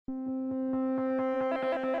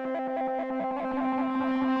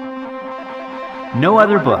No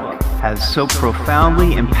other book has so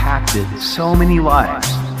profoundly impacted so many lives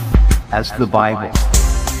as the Bible.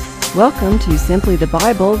 Welcome to Simply the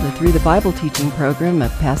Bible, the Through the Bible teaching program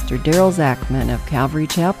of Pastor Daryl Zachman of Calvary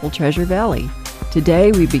Chapel, Treasure Valley.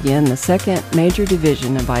 Today we begin the second major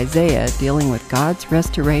division of Isaiah dealing with God's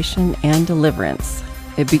restoration and deliverance.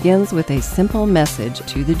 It begins with a simple message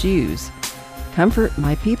to the Jews: "Comfort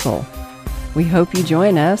my people." We hope you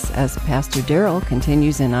join us as Pastor Daryl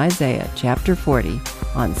continues in Isaiah chapter 40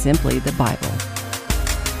 on Simply the Bible.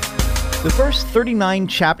 The first 39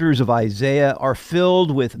 chapters of Isaiah are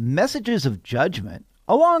filled with messages of judgment,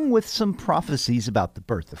 along with some prophecies about the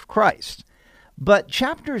birth of Christ. But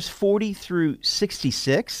chapters 40 through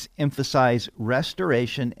 66 emphasize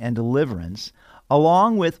restoration and deliverance,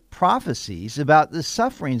 along with prophecies about the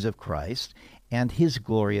sufferings of Christ and his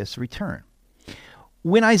glorious return.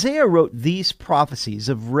 When Isaiah wrote these prophecies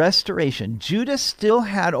of restoration, Judah still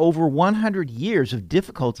had over 100 years of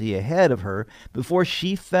difficulty ahead of her before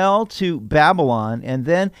she fell to Babylon, and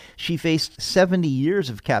then she faced 70 years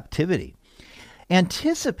of captivity.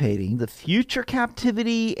 Anticipating the future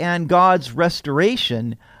captivity and God's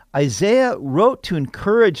restoration, Isaiah wrote to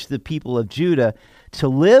encourage the people of Judah to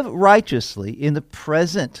live righteously in the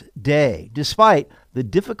present day, despite the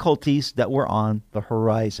difficulties that were on the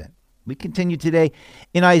horizon. We continue today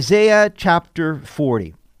in Isaiah chapter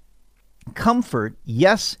 40. "Comfort,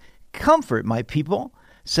 yes, comfort my people,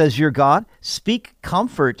 says your God. Speak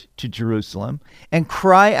comfort to Jerusalem and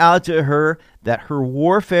cry out to her that her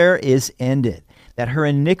warfare is ended, that her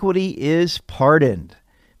iniquity is pardoned,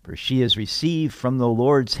 for she has received from the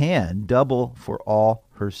Lord's hand double for all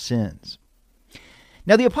her sins."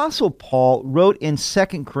 Now the Apostle Paul wrote in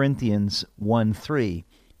 2 Corinthians 1:3,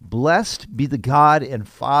 "Blessed be the God and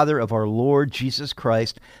Father of our Lord Jesus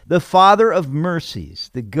Christ, the Father of mercies,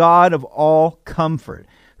 the God of all comfort,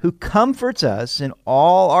 who comforts us in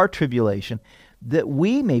all our tribulation, that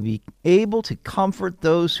we may be able to comfort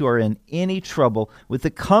those who are in any trouble with the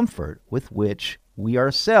comfort with which we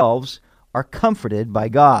ourselves are comforted by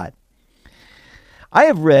God." I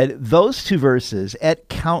have read those two verses at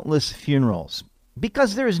countless funerals,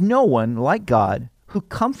 because there is no one like God who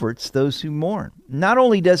comforts those who mourn. Not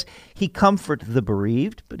only does he comfort the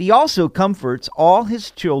bereaved, but he also comforts all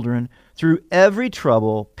his children through every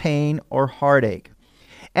trouble, pain, or heartache.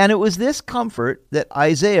 And it was this comfort that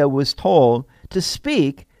Isaiah was told to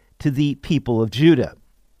speak to the people of Judah.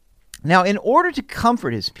 Now, in order to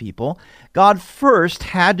comfort his people, God first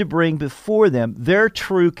had to bring before them their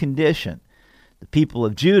true condition. The people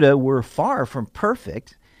of Judah were far from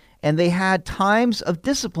perfect, and they had times of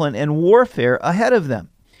discipline and warfare ahead of them.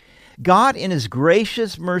 God, in his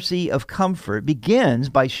gracious mercy of comfort, begins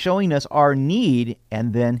by showing us our need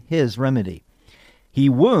and then his remedy. He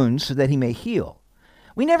wounds so that he may heal.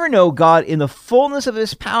 We never know God in the fullness of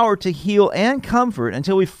his power to heal and comfort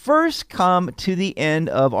until we first come to the end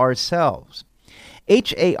of ourselves.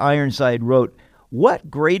 H.A. Ironside wrote,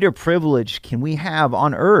 "What greater privilege can we have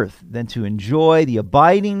on earth than to enjoy the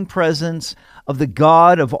abiding presence of the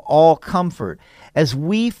God of all comfort as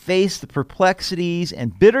we face the perplexities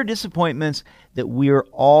and bitter disappointments that we are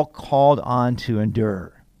all called on to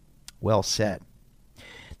endure?" Well said.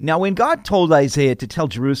 Now, when God told Isaiah to tell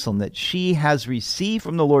Jerusalem that she has received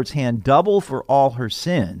from the Lord's hand double for all her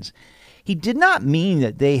sins, he did not mean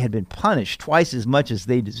that they had been punished twice as much as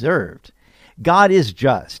they deserved. God is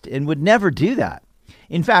just and would never do that.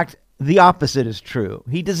 In fact, the opposite is true.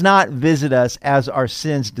 He does not visit us as our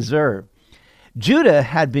sins deserve. Judah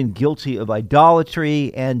had been guilty of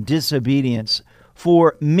idolatry and disobedience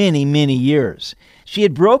for many, many years. She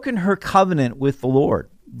had broken her covenant with the Lord.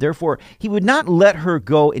 Therefore, he would not let her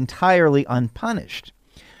go entirely unpunished.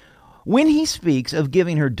 When he speaks of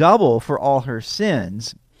giving her double for all her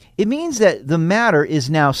sins, it means that the matter is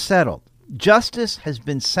now settled. Justice has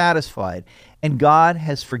been satisfied, and God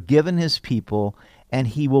has forgiven his people, and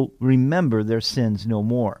he will remember their sins no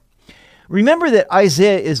more. Remember that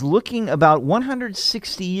Isaiah is looking about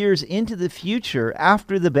 160 years into the future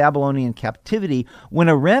after the Babylonian captivity, when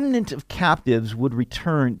a remnant of captives would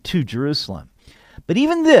return to Jerusalem. But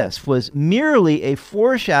even this was merely a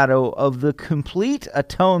foreshadow of the complete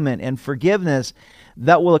atonement and forgiveness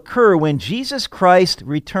that will occur when Jesus Christ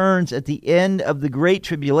returns at the end of the Great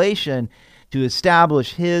Tribulation to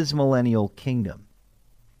establish his millennial kingdom.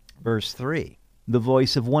 Verse 3. The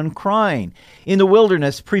voice of one crying in the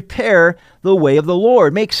wilderness, "Prepare the way of the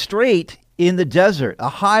Lord, make straight in the desert, a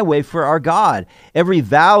highway for our God. Every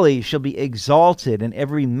valley shall be exalted, and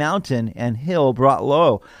every mountain and hill brought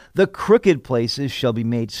low. The crooked places shall be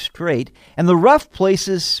made straight, and the rough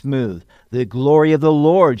places smooth. The glory of the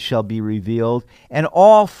Lord shall be revealed, and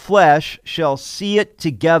all flesh shall see it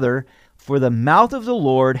together, for the mouth of the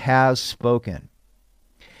Lord has spoken.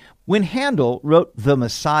 When Handel wrote The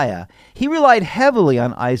Messiah, he relied heavily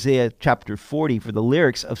on Isaiah chapter 40 for the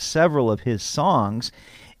lyrics of several of his songs,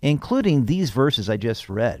 including these verses I just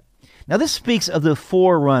read. Now, this speaks of the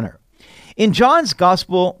forerunner. In John's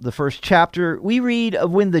Gospel, the first chapter, we read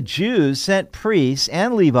of when the Jews sent priests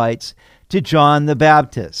and Levites to John the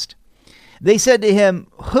Baptist. They said to him,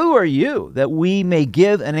 "Who are you, that we may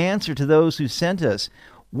give an answer to those who sent us?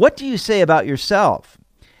 What do you say about yourself?"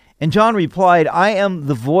 And John replied, "I am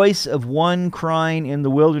the voice of one crying in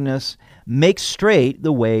the wilderness, make straight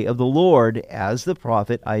the way of the Lord, as the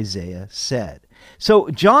prophet Isaiah said." So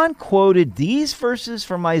John quoted these verses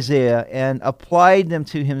from Isaiah and applied them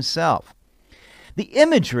to himself. The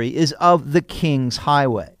imagery is of the king's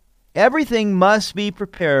highway. Everything must be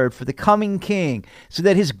prepared for the coming king so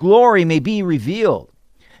that his glory may be revealed.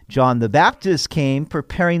 John the Baptist came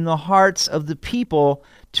preparing the hearts of the people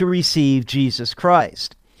to receive Jesus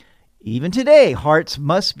Christ. Even today, hearts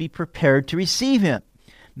must be prepared to receive him.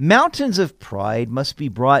 Mountains of pride must be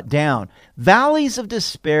brought down. Valleys of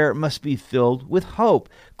despair must be filled with hope.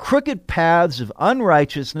 Crooked paths of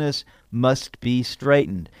unrighteousness must be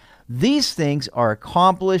straightened. These things are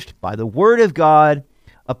accomplished by the Word of God,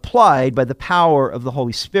 applied by the power of the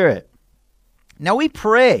Holy Spirit. Now, we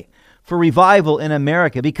pray for revival in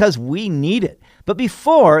America because we need it. But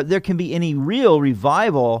before there can be any real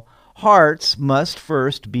revival, hearts must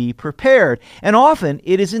first be prepared. And often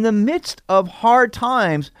it is in the midst of hard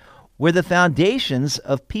times where the foundations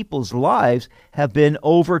of people's lives have been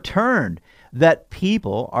overturned that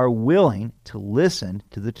people are willing to listen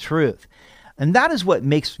to the truth. And that is what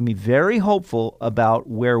makes me very hopeful about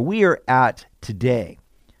where we are at today.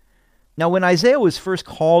 Now, when Isaiah was first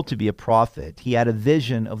called to be a prophet, he had a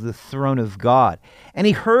vision of the throne of God, and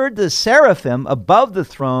he heard the seraphim above the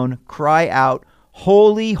throne cry out,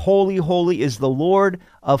 "Holy, holy, holy is the Lord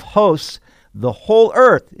of hosts. The whole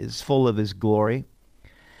earth is full of his glory."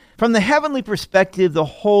 From the heavenly perspective, the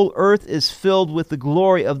whole earth is filled with the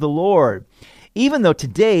glory of the Lord, even though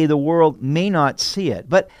today the world may not see it.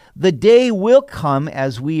 But the day will come,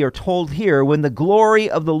 as we are told here, when the glory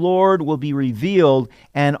of the Lord will be revealed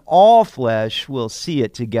and all flesh will see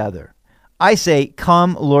it together. I say,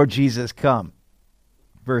 "Come, Lord Jesus, come."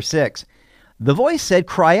 Verse 6, the voice said,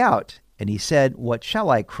 "Cry out." And he said, "What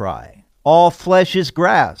shall I cry? All flesh is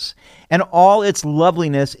grass, and all its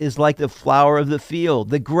loveliness is like the flower of the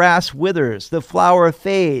field. The grass withers, the flower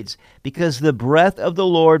fades, because the breath of the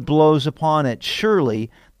Lord blows upon it.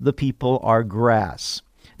 Surely the people are grass.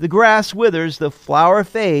 The grass withers, the flower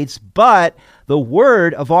fades, but the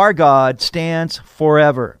word of our God stands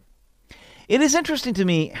forever." It is interesting to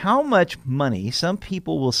me how much money some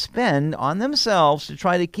people will spend on themselves to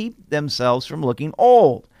try to keep themselves from looking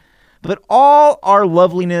old. But all our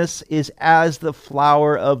loveliness is as the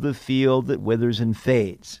flower of the field that withers and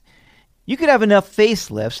fades. You could have enough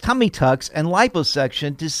facelifts, tummy tucks, and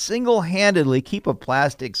liposuction to single-handedly keep a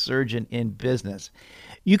plastic surgeon in business.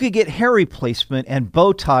 You could get hair replacement and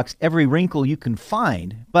Botox every wrinkle you can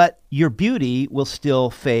find, but your beauty will still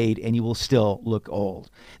fade and you will still look old.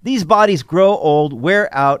 These bodies grow old,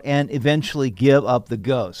 wear out, and eventually give up the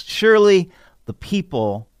ghost. Surely the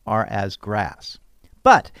people are as grass.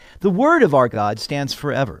 But the word of our God stands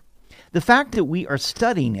forever. The fact that we are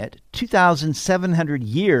studying it 2,700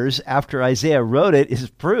 years after Isaiah wrote it is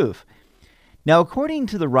proof. Now, according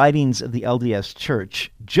to the writings of the LDS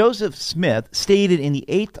Church, Joseph Smith stated in the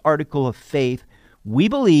 8th article of faith, "We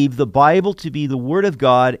believe the Bible to be the Word of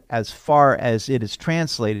God as far as it is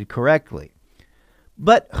translated correctly."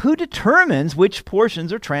 But who determines which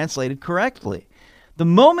portions are translated correctly? The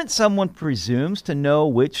moment someone presumes to know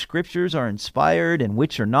which scriptures are inspired and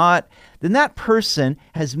which are not, then that person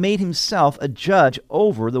has made himself a judge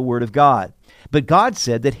over the Word of God. But God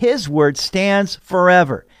said that His Word stands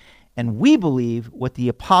forever. And we believe what the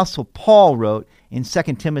Apostle Paul wrote in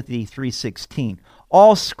 2 Timothy 3:16.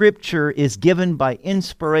 All Scripture is given by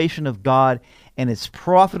inspiration of God and is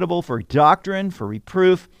profitable for doctrine, for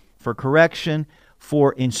reproof, for correction,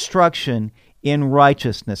 for instruction in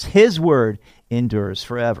righteousness. His Word endures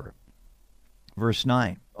forever. Verse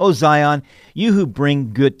 9, O Zion, you who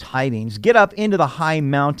bring good tidings, get up into the high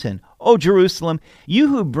mountain. O Jerusalem, you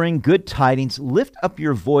who bring good tidings, lift up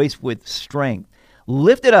your voice with strength.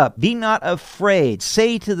 Lift it up, be not afraid.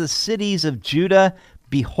 Say to the cities of Judah,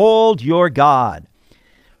 behold your God.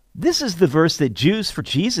 This is the verse that Jews for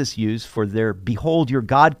Jesus used for their Behold Your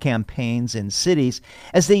God campaigns in cities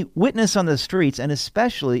as they witness on the streets and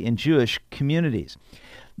especially in Jewish communities.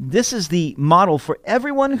 This is the model for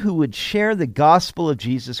everyone who would share the gospel of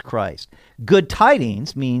Jesus Christ. Good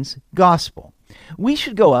tidings means gospel. We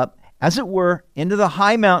should go up, as it were, into the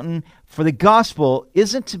high mountain, for the gospel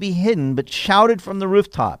isn't to be hidden but shouted from the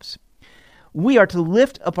rooftops. We are to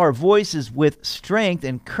lift up our voices with strength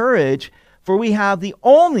and courage, for we have the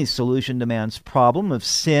only solution to man's problem of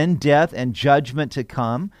sin, death, and judgment to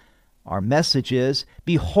come. Our message is,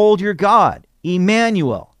 behold your God,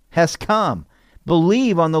 Emmanuel, has come.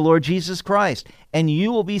 Believe on the Lord Jesus Christ, and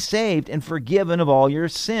you will be saved and forgiven of all your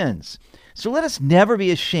sins. So let us never be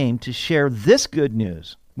ashamed to share this good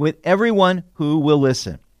news with everyone who will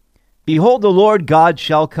listen. Behold, the Lord God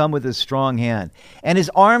shall come with a strong hand, and his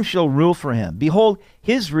arm shall rule for him. Behold,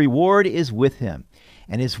 his reward is with him,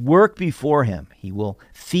 and his work before him. He will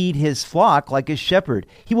feed his flock like a shepherd.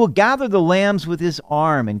 He will gather the lambs with his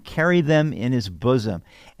arm and carry them in his bosom,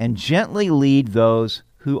 and gently lead those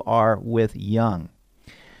who are with young.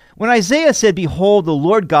 When Isaiah said, behold, the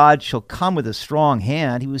Lord God shall come with a strong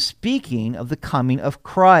hand, he was speaking of the coming of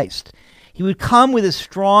Christ. He would come with a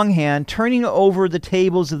strong hand, turning over the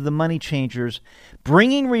tables of the money changers,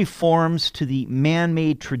 bringing reforms to the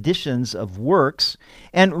man-made traditions of works,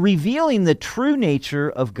 and revealing the true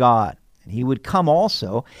nature of God. And he would come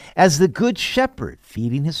also as the good shepherd,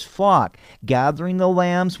 feeding his flock, gathering the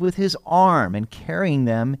lambs with his arm, and carrying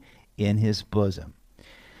them in his bosom.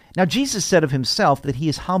 Now Jesus said of himself that he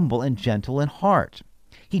is humble and gentle in heart.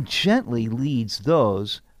 He gently leads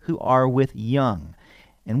those who are with young,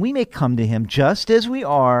 and we may come to him just as we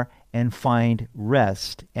are and find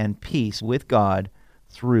rest and peace with God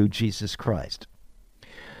through Jesus Christ.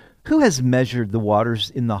 Who has measured the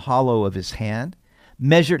waters in the hollow of his hand,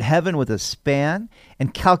 measured heaven with a span,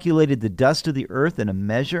 and calculated the dust of the earth in a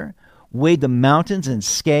measure, weighed the mountains in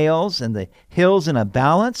scales and the hills in a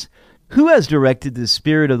balance? Who has directed the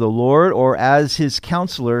Spirit of the Lord, or as his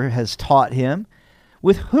counselor has taught him?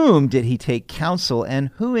 With whom did he take counsel, and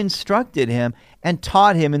who instructed him and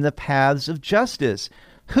taught him in the paths of justice?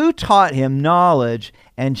 Who taught him knowledge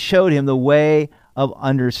and showed him the way of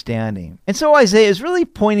understanding? And so Isaiah is really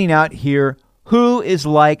pointing out here who is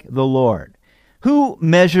like the Lord. Who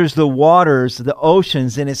measures the waters, the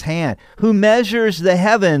oceans in his hand? Who measures the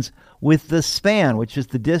heavens with the span, which is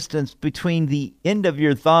the distance between the end of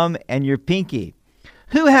your thumb and your pinky?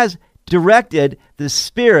 Who has directed the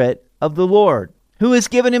Spirit of the Lord? Who has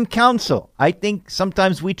given him counsel? I think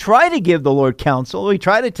sometimes we try to give the Lord counsel. We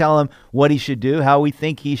try to tell him what he should do, how we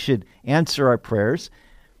think he should answer our prayers.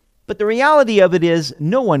 But the reality of it is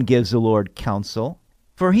no one gives the Lord counsel,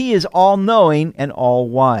 for he is all-knowing and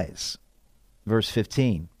all-wise. Verse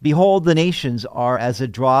 15, behold, the nations are as a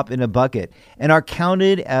drop in a bucket, and are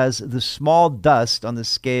counted as the small dust on the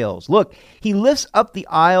scales. Look, he lifts up the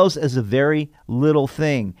isles as a very little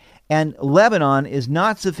thing, and Lebanon is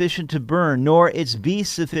not sufficient to burn, nor its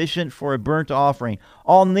beasts sufficient for a burnt offering.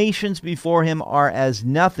 All nations before him are as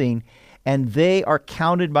nothing, and they are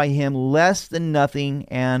counted by him less than nothing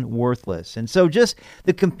and worthless. And so just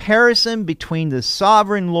the comparison between the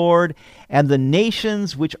sovereign Lord and the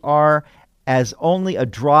nations, which are as only a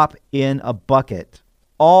drop in a bucket.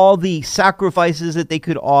 All the sacrifices that they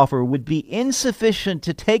could offer would be insufficient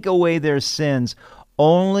to take away their sins.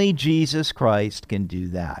 Only Jesus Christ can do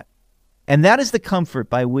that. And that is the comfort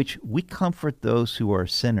by which we comfort those who are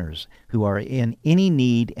sinners, who are in any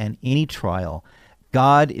need and any trial.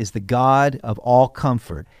 God is the God of all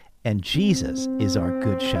comfort, and Jesus is our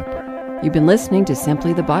good shepherd. You've been listening to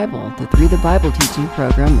Simply the Bible, the Through the Bible teaching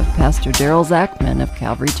program of Pastor Daryl Zachman of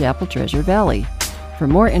Calvary Chapel, Treasure Valley. For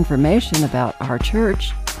more information about our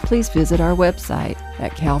church, please visit our website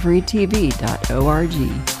at calvarytv.org.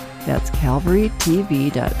 That's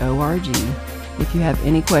calvarytv.org. If you have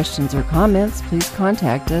any questions or comments, please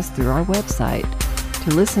contact us through our website.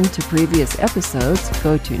 To listen to previous episodes,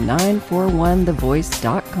 go to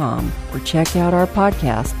 941thevoice.com or check out our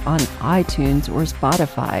podcast on iTunes or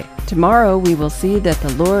Spotify. Tomorrow we will see that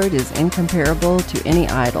the Lord is incomparable to any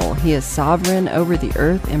idol. He is sovereign over the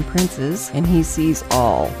earth and princes, and he sees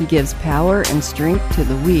all. He gives power and strength to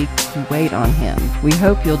the weak who wait on him. We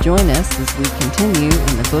hope you'll join us as we continue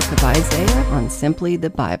in the book of Isaiah on Simply the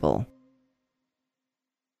Bible.